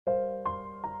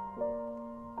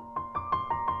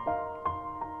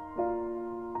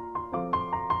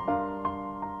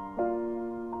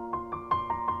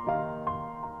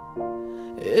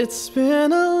It's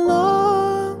been a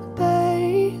long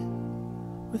day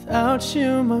without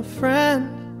you, my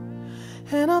friend,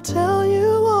 and I'll tell you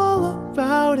all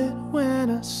about it when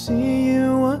I see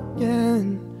you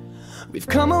again. We've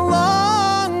come a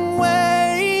long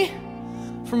way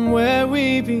from where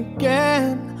we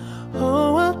began.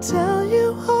 Oh, I'll tell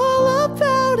you all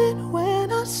about it when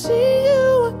I see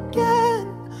you again.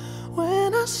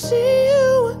 When I see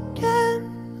you again.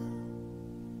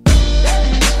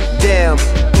 Damn,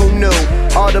 who knew?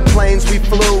 All the planes we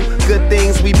flew, good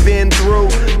things we've been through,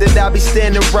 that I'll be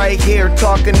standing right here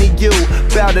talking to you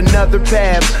about another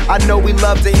path. I know we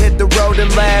love to hit the road and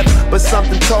laugh, but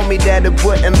something told me that it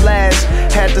wouldn't last.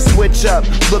 Had to switch up,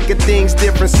 look at things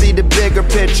different, see the bigger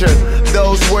picture.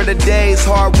 Those were the days,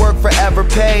 hard work forever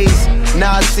pays.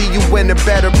 Now I see you in a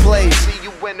better place.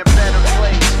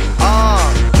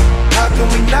 How can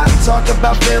we not talk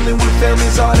about family when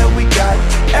family's all that we got?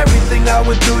 Everything I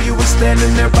would do, you were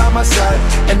standing there by my side,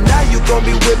 and now you gon'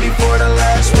 be with me for the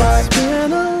last ride. It's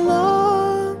been a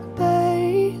long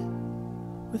day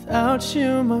without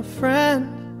you, my friend,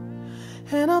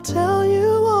 and I'll tell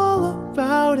you all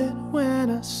about it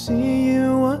when I see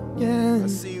you again.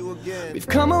 We've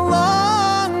come a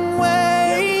long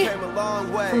way,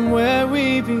 from where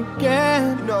we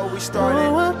began. You know we started.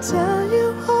 Oh, I'll tell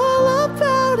you all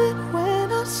about it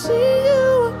when I see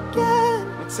you again.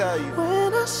 Let me tell you.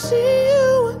 When I see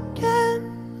you again.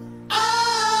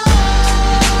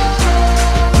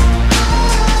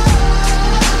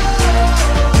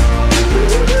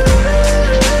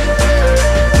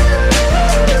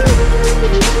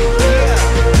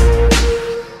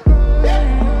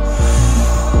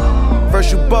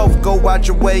 First you both go out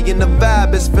your way and the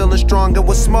vibe is feeling strong, and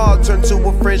what's small turn to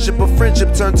a friendship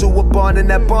turn to a bond, and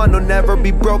that bond will never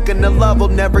be broken, the love will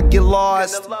never get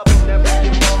lost.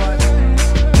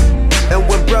 And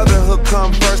when brotherhood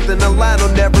come first, then the line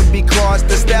will never be crossed.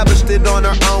 Established it on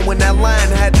our own when that line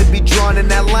had to be drawn, and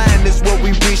that line is what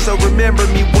we reach, so remember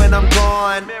me when I'm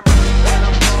gone.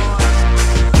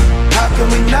 How can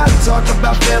we not talk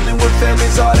about family when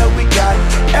family's all that we got?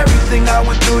 Everything I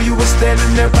went through, you were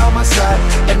standing there by my side,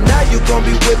 and now you gon'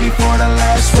 be with me for the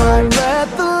last ride. Let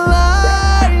the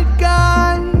light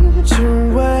guide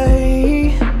your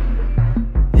way,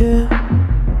 yeah.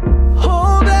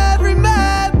 Hold every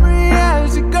memory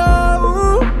as you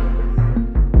go,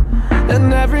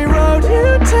 and every road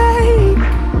you take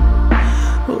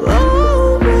will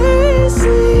always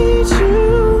lead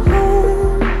you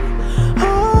home.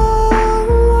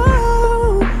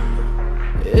 Oh,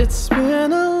 it's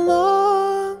been a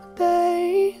long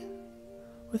day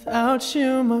without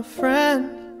you, my friend,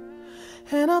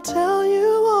 and I'll tell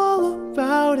you all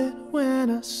about it when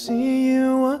I see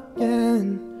you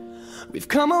again. We've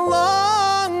come a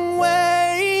long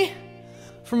way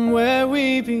from where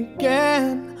we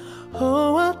began.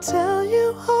 Oh, I'll tell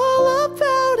you all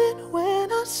about it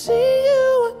when I see you